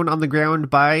getting thrown on the ground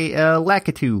by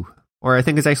Lakitu. Or I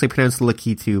think it's actually pronounced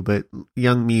Lakitu, but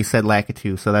young me said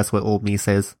Lakitu, so that's what old me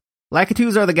says.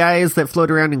 Lakitus are the guys that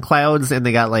float around in clouds, and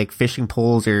they got like fishing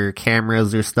poles or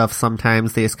cameras or stuff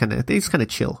sometimes. They just kind of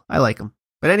chill. I like them.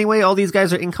 But anyway, all these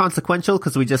guys are inconsequential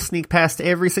because we just sneak past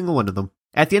every single one of them.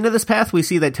 At the end of this path, we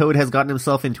see that Toad has gotten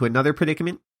himself into another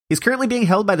predicament. He's currently being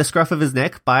held by the scruff of his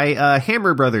neck by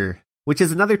Hammer Brother, which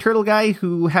is another turtle guy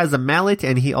who has a mallet,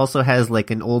 and he also has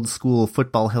like an old school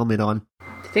football helmet on.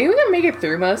 Do you think we can make it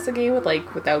through most of the game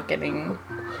without getting...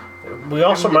 We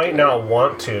also might not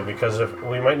want to, because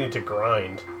we might need to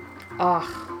grind. Ugh.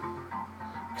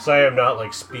 Because I am not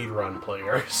like speedrun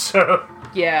player, so...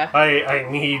 Yeah. I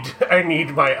need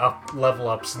my level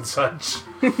ups and such.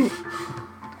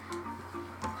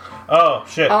 Oh,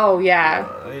 shit. Oh, yeah.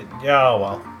 Yeah, oh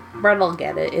well. Brett will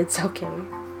get it. It's okay.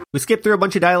 We skip through a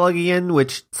bunch of dialogue again,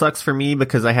 which sucks for me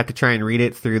because I have to try and read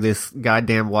it through this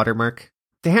goddamn watermark.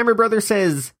 The Hammer Brother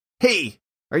says, "Hey,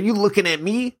 are you looking at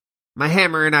me? My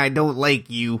hammer and I don't like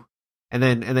you." And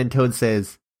then Toad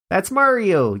says, "That's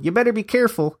Mario. You better be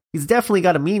careful. He's definitely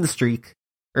got a mean streak."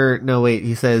 Or no, wait,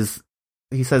 he says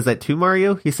that to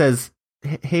Mario. He says,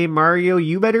 "Hey Mario,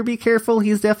 you better be careful.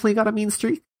 He's definitely got a mean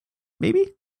streak."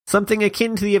 Maybe? Something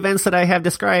akin to the events that I have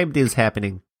described is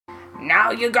happening. Now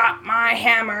you got my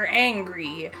hammer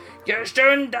angry. You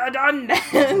shouldn't have done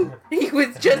that. He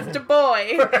was just a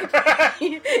boy.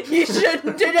 You shouldn't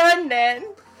have done that.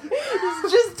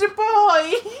 He's just a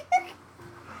boy.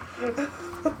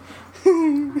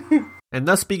 And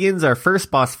thus begins our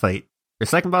first boss fight. Our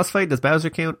second boss fight, does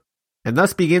Bowser count? And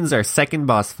thus begins our second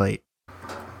boss fight.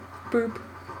 Boop.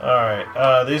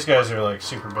 Alright, these guys are like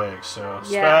super big, so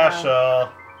Yeah. special.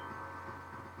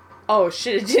 Oh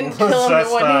shit, it didn't kill him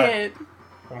in one hit.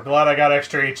 I'm glad I got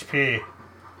extra HP.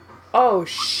 Oh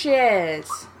shit.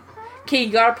 Okay,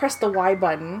 you gotta press the Y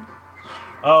button.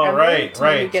 Oh, Remember? right, Till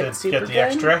you right, get to super get the good?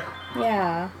 extra.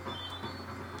 Yeah.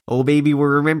 Oh baby,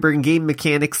 we're remembering game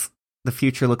mechanics. The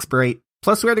future looks bright.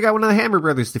 Plus we already got one of the Hammer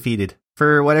Brothers defeated.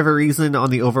 For whatever reason, on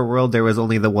the overworld there was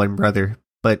only the one brother.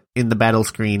 But in the battle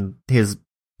screen, his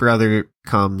brother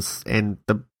comes, and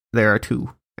there are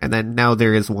two. And then now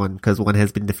there is one, because one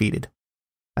has been defeated.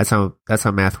 That's how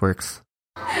math works.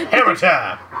 Hammer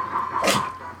time!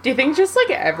 Do you think just like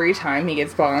every time he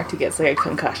gets bonked, he gets like a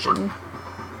concussion?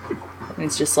 And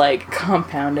it's just like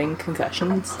compounding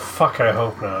concussions? Fuck, I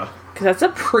hope not. Because that's a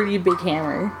pretty big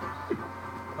hammer.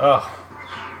 Oh,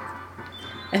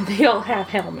 And they all have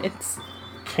helmets.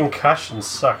 concussion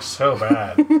sucks so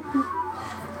bad.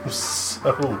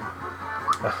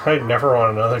 I never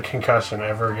want another concussion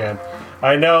ever again.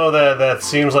 I know that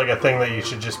seems like a thing that you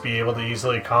should just be able to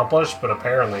easily accomplish, but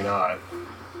apparently not.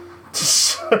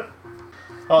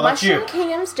 Oh, that's you. Mushroom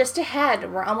Kingdom's just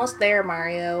ahead. We're almost there,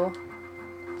 Mario.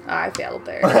 Oh, I failed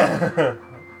there.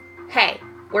 Hey,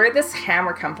 where did this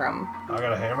hammer come from? I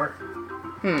got a hammer.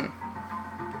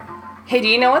 Hey, do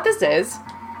you know what this is?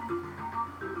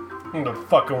 The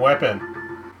fucking weapon.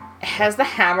 It has the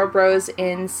Hammer Bros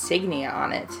insignia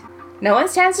on it. No one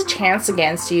stands a chance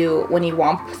against you when you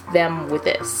whomp them with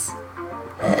this.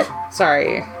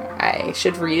 Sorry, I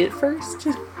should read it first.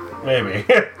 Maybe.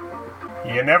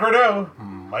 You never know.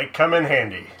 Might come in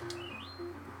handy.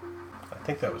 I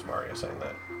think that was Mario saying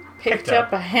that. Picked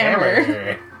up a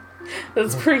hammer.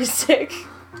 That's pretty sick.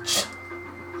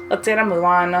 Let's get a move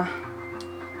on.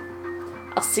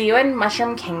 I'll see you in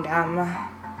Mushroom Kingdom.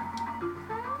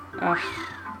 Ugh.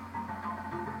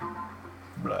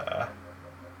 Blah.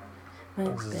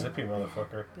 That's a zippy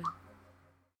motherfucker.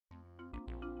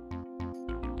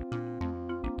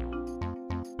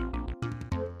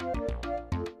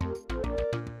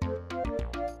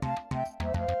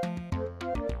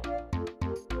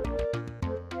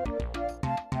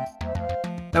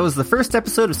 That was the first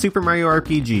episode of Super Mario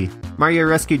RPG. Mario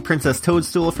rescued Princess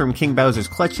Toadstool from King Bowser's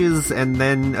clutches, and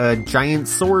then a giant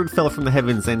sword fell from the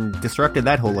heavens and disrupted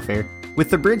that whole affair. With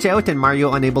the bridge out and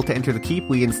Mario unable to enter the keep,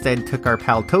 we instead took our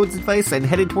pal Toad's advice and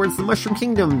headed towards the Mushroom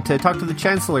Kingdom to talk to the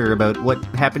Chancellor about what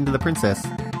happened to the princess.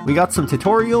 We got some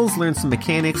tutorials, learned some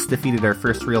mechanics, defeated our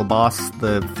first real boss,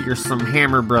 the fearsome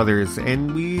Hammer Brothers,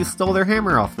 and we stole their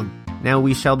hammer off them. Now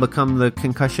we shall become the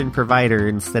concussion provider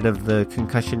instead of the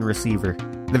concussion receiver.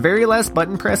 The very last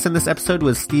button press in this episode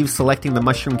was Steve selecting the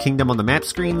Mushroom Kingdom on the map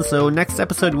screen, so next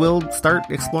episode we'll start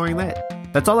exploring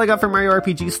that. That's all I got for Mario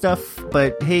RPG stuff,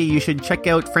 but hey, you should check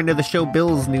out friend of the show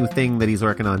Bill's new thing that he's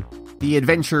working on. The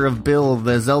Adventure of Bill,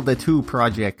 the Zelda 2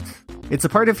 project. It's a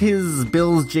part of his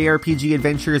Bill's JRPG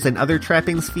Adventures and Other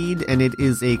Trappings feed, and it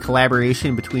is a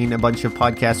collaboration between a bunch of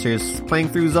podcasters playing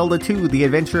through Zelda 2, The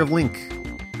Adventure of Link,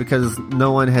 because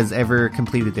no one has ever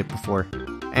completed it before.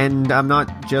 And I'm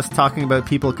not just talking about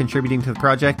people contributing to the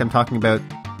project, I'm talking about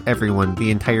everyone,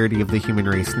 the entirety of the human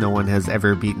race. No one has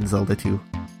ever beaten Zelda 2.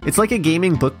 It's like a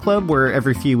gaming book club where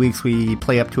every few weeks we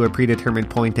play up to a predetermined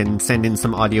point and send in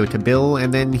some audio to Bill,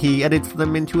 and then he edits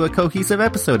them into a cohesive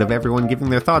episode of everyone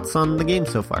giving their thoughts on the game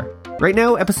so far. Right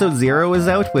now, episode 0 is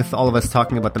out with all of us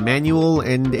talking about the manual,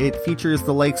 and it features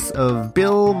the likes of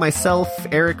Bill, myself,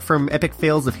 Eric from Epic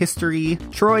Fails of History,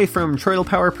 Troy from Troidal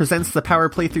Power Presents the Power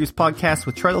Playthroughs podcast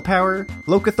with Troidal Power,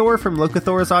 Locathor from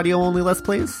Locathor's audio-only Let's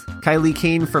Plays, Kylie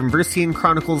Kane from Versian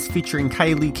Chronicles featuring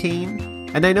Kylie Kane.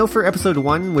 And I know for episode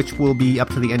 1, which will be up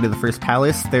to the end of the first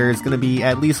palace, there's going to be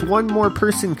at least one more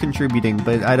person contributing,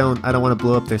 but I don't want to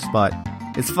blow up their spot.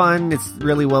 It's fun, it's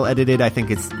really well edited, I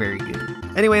think it's very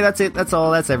good. Anyway, that's it, that's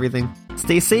all, that's everything.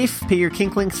 Stay safe, pay your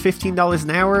Kinklinks $15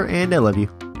 an hour, and I love you.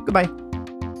 Goodbye.